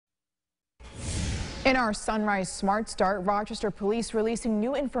In our Sunrise Smart Start, Rochester police releasing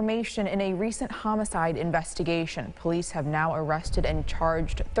new information in a recent homicide investigation. Police have now arrested and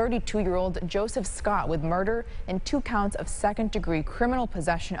charged 32-year-old Joseph Scott with murder and 2 counts of second-degree criminal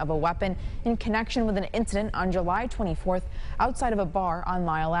possession of a weapon in connection with an incident on July 24th outside of a bar on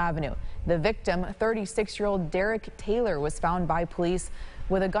Lyle Avenue. The victim, 36-year-old Derek Taylor, was found by police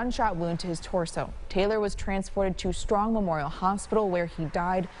with a gunshot wound to his torso. Taylor was transported to Strong Memorial Hospital, where he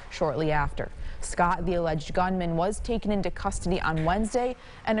died shortly after. Scott, the alleged gunman, was taken into custody on Wednesday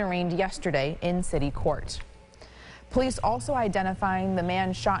and arraigned yesterday in city court. Police also identifying the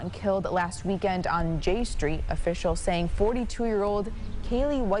man shot and killed last weekend on J Street. Officials saying 42-year-old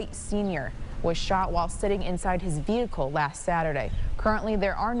Kaylee White Sr. was shot while sitting inside his vehicle last Saturday. Currently,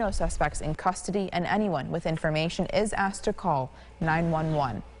 there are no suspects in custody, and anyone with information is asked to call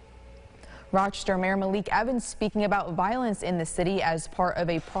 911. Rochester Mayor Malik Evans speaking about violence in the city as part of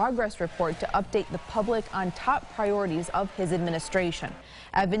a progress report to update the public on top priorities of his administration.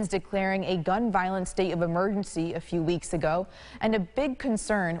 Evans declaring a gun violence state of emergency a few weeks ago, and a big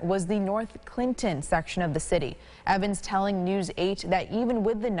concern was the North Clinton section of the city. Evans telling News 8 that even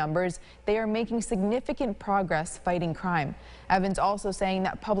with the numbers, they are making significant progress fighting crime. Evans also saying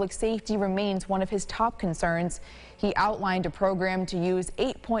that public safety remains one of his top concerns. He outlined a program to use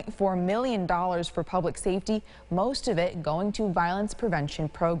 $8.4 million for public safety, most of it going to violence prevention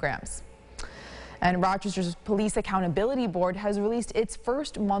programs. And Rochester's Police Accountability Board has released its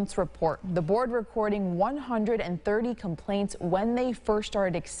first month's report. The board recording 130 complaints when they first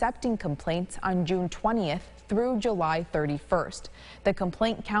started accepting complaints on June 20th through July 31st. The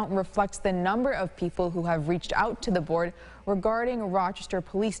complaint count reflects the number of people who have reached out to the board regarding Rochester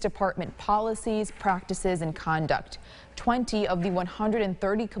Police Department policies, practices, and conduct. 20 of the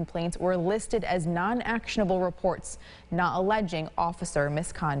 130 complaints were listed as non-actionable reports, not alleging officer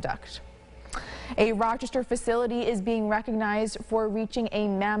misconduct. A Rochester facility is being recognized for reaching a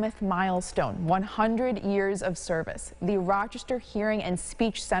mammoth milestone, 100 years of service. The Rochester Hearing and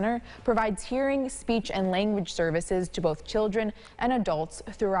Speech Center provides hearing, speech, and language services to both children and adults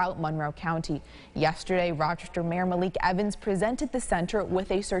throughout Monroe County. Yesterday, Rochester Mayor Malik Evans presented the center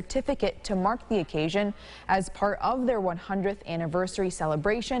with a certificate to mark the occasion. As part of their 100th anniversary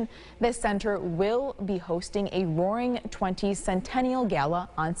celebration, the center will be hosting a Roaring 20s Centennial Gala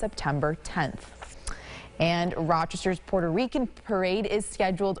on September 10th. And Rochester's Puerto Rican Parade is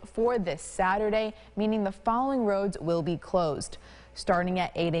scheduled for this Saturday, meaning the following roads will be closed. Starting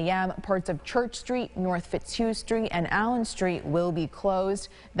at 8 a.m., parts of Church Street, North Fitzhugh Street, and Allen Street will be closed.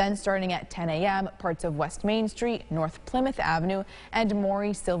 Then starting at 10 a.m., parts of West Main Street, North Plymouth Avenue, and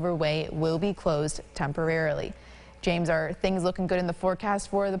Maury Silver Way will be closed temporarily. James, are things looking good in the forecast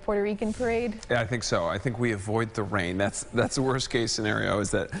for the Puerto Rican Parade? Yeah, I think so. I think we avoid the rain. That's the worst case scenario, is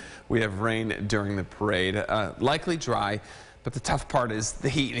that we have rain during the parade. Likely dry, but the tough part is the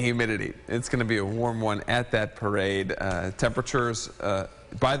heat and humidity. It's going to be a warm one at that parade. Temperatures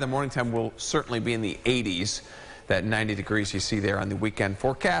by the morning time will certainly be in the 80s. That 90 degrees you see there on the weekend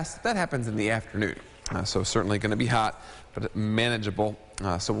forecast, that happens in the afternoon. So certainly going to be hot, but manageable.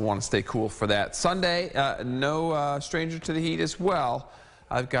 So we'll want to stay cool for that. Sunday, no stranger to the heat as well.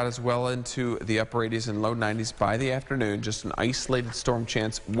 I've got as well into the upper 80s and low 90s by the afternoon. Just an isolated storm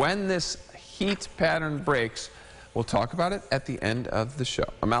chance. When this heat pattern breaks, we'll talk about it at the end of the show.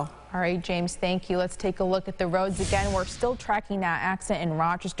 Amel? All right, James, thank you. Let's take a look at the roads again. We're still tracking that accident in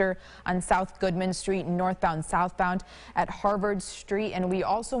Rochester on South Goodman Street, northbound, southbound at Harvard Street. And we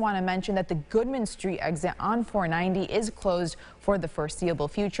also want to mention that the Goodman Street exit on 490 is closed for the foreseeable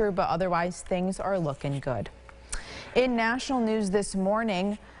future, but otherwise things are looking good. In national news this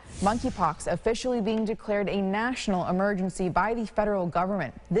morning, monkeypox officially being declared a national emergency by the federal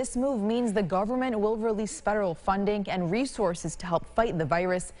government. This move means the government will release federal funding and resources to help fight the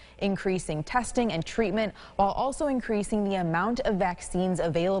virus, increasing testing and treatment while also increasing the amount of vaccines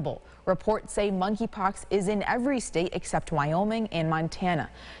available. Reports say monkeypox is in every state except Wyoming and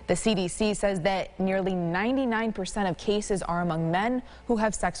Montana. The CDC says that nearly 99% of cases are among men who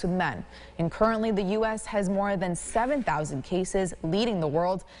have sex with men. And currently the U.S. has more than 7,000 cases, leading the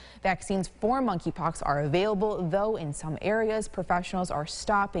world. Vaccines for monkeypox are available, though in some areas professionals are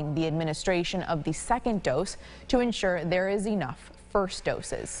stopping the administration of the second dose to ensure there is enough first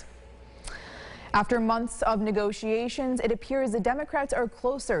doses. After months of negotiations, it appears the Democrats are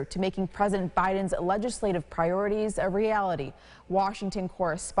closer to making President Biden's legislative priorities a reality. Washington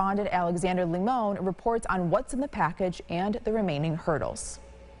correspondent Alexander Limon reports on what's in the package and the remaining hurdles.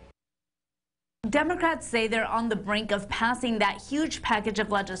 Democrats say they're on the brink of passing that huge package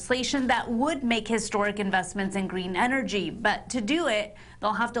of legislation that would make historic investments in green energy. But to do it,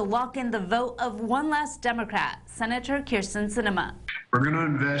 they'll have to lock in the vote of one last Democrat, Senator Kyrsten Sinema. We're going to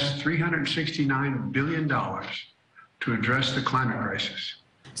invest $369 billion to address the climate crisis.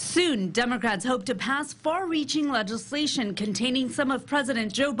 Soon, Democrats hope to pass far-reaching legislation containing some of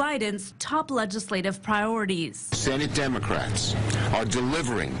President Joe Biden's top legislative priorities. Senate Democrats are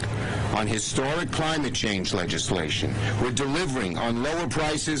delivering on historic climate change legislation. We're delivering on lower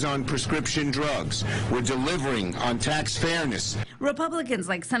prices on prescription drugs. We're delivering on tax fairness. Republicans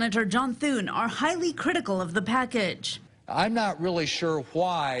like Senator John Thune are highly critical of the package. I'm not really sure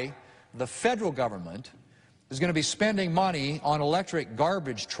why the federal government is going to be spending money on electric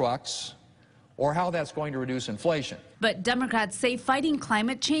garbage trucks or how that's going to reduce inflation. But Democrats say fighting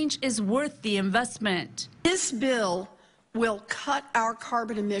climate change is worth the investment. This bill will cut our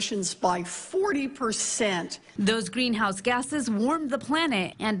carbon emissions by 40%. Those greenhouse gases warm the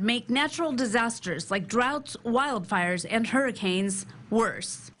planet and make natural disasters like droughts, wildfires, and hurricanes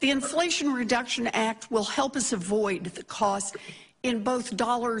worse. The Inflation Reduction Act will help us avoid the cost in both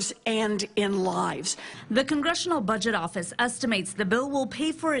dollars and in lives. The Congressional Budget Office estimates the bill will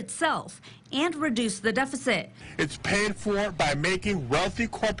pay for itself and reduce the deficit. It's paid for by making wealthy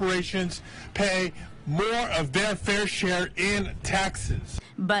corporations pay more of their fair share in taxes.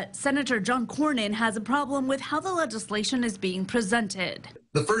 But Senator John Cornyn has a problem with how the legislation is being presented.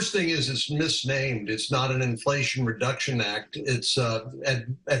 The first thing is it's misnamed. It's not an Inflation Reduction Act. It's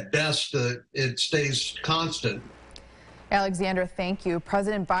at best it stays constant. Alexandra, thank you.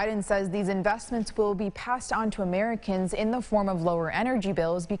 President Biden says these investments will be passed on to Americans in the form of lower energy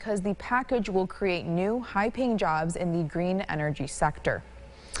bills because the package will create new high-paying jobs in the green energy sector.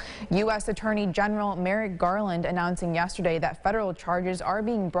 U.S. Attorney General Merrick Garland announcing yesterday that federal charges are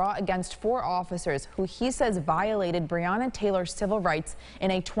being brought against 4 officers who he says violated Breonna Taylor's civil rights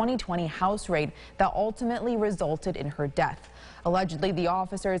in a 2020 House raid that ultimately resulted in her death. Allegedly, the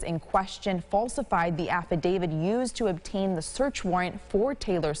officers in question falsified the affidavit used to obtain the search warrant for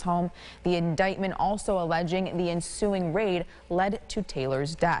Taylor's home. The indictment also alleging the ensuing raid led to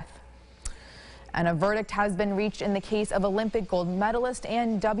Taylor's death. And a verdict has been reached in the case of Olympic gold medalist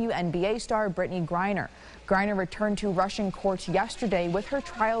and WNBA star Brittany Griner. Griner returned to Russian courts yesterday with her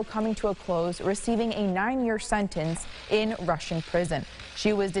trial coming to a close, receiving a 9-year sentence in Russian prison.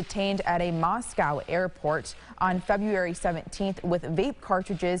 She was detained at a Moscow airport on February 17th with vape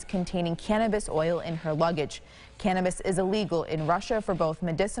cartridges containing cannabis oil in her luggage. Cannabis is illegal in Russia for both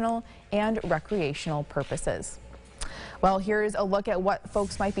medicinal and recreational purposes. Well, here's a look at what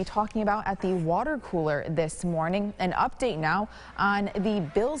folks might be talking about at the water cooler this morning. An update now on the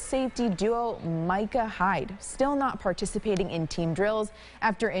Bills safety duo Micah Hyde, still not participating in team drills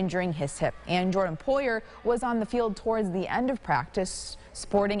after injuring his hip. And Jordan Poyer was on the field towards the end of practice,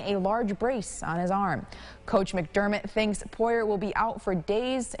 sporting a large brace on his arm. Coach McDermott thinks Poyer will be out for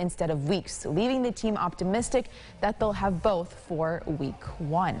days instead of weeks, leaving the team optimistic that they'll have both for week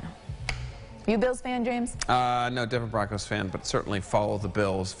 1. You a Bills fan, James? No, Denver Broncos fan, but certainly follow the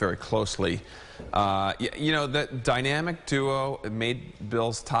Bills very closely. You know, that dynamic duo made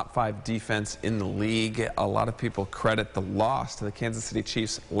Bills top 5 defense in the league. A lot of people credit the loss to the Kansas City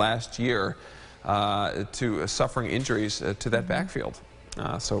Chiefs last year to suffering injuries to that backfield.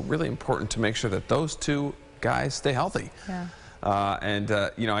 So really important to make sure that those two guys stay healthy. Yeah.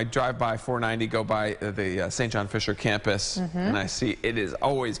 You know, I drive by 490, go by the St. John Fisher campus, and I see it is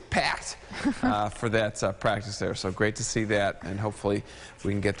always packed for that practice there. So great to see that, and hopefully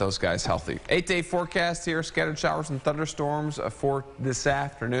we can get those guys healthy. 8-day forecast here, scattered showers and thunderstorms for this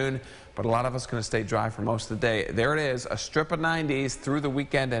afternoon, but a lot of us going to stay dry for most of the day. There it is, a strip of 90s through the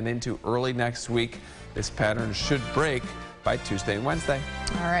weekend and into early next week. This pattern should break by Tuesday and Wednesday.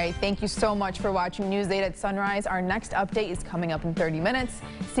 All right, thank you so much for watching News 8 at Sunrise. Our next update is coming up in 30 minutes.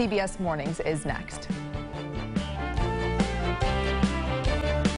 CBS Mornings is next.